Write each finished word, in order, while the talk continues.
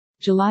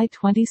July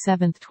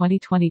 27,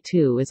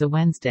 2022 is a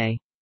Wednesday.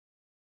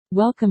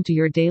 Welcome to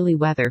your daily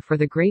weather for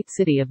the great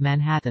city of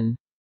Manhattan.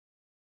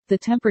 The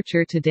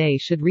temperature today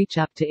should reach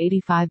up to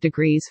 85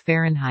 degrees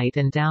Fahrenheit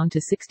and down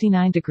to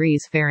 69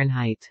 degrees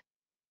Fahrenheit.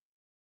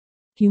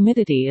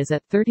 Humidity is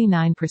at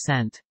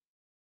 39%.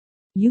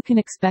 You can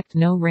expect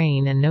no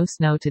rain and no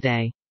snow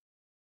today.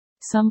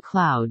 Some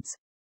clouds.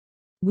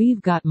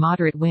 We've got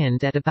moderate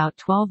wind at about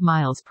 12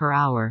 miles per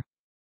hour.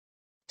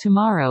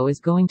 Tomorrow is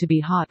going to be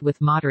hot with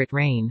moderate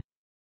rain.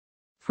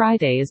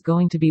 Friday is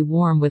going to be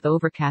warm with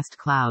overcast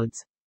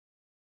clouds.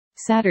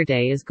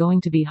 Saturday is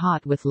going to be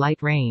hot with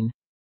light rain.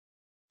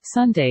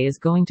 Sunday is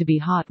going to be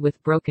hot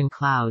with broken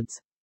clouds.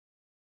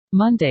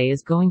 Monday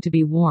is going to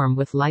be warm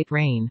with light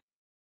rain.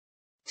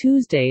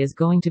 Tuesday is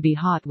going to be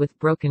hot with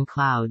broken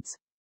clouds.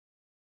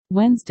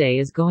 Wednesday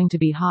is going to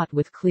be hot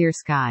with clear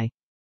sky.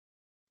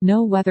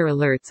 No weather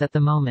alerts at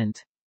the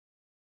moment.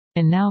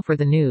 And now for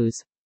the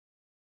news.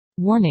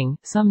 Warning: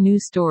 some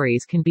news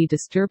stories can be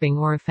disturbing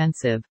or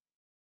offensive.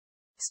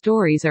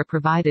 Stories are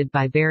provided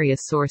by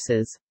various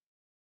sources.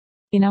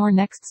 In our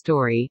next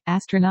story,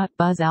 astronaut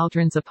Buzz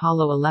Aldrin's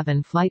Apollo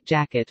 11 flight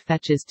jacket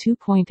fetches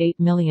 $2.8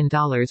 million.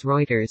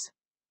 Reuters.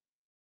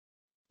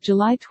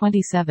 July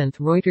 27,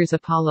 Reuters.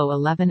 Apollo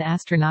 11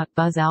 astronaut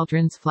Buzz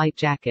Aldrin's flight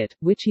jacket,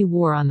 which he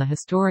wore on the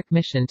historic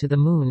mission to the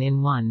moon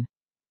in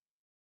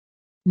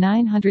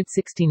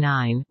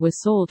 1969,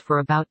 was sold for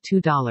about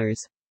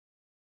 $2.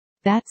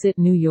 That's it,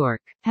 New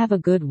York. Have a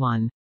good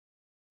one.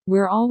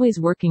 We're always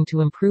working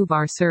to improve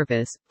our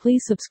service.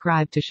 Please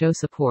subscribe to show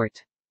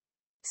support.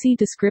 See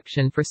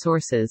description for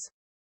sources.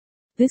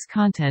 This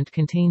content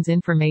contains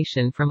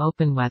information from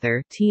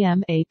OpenWeather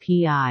 (TM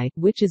API),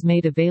 which is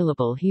made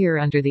available here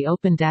under the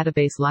Open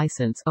Database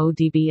License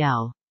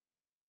 (ODBL).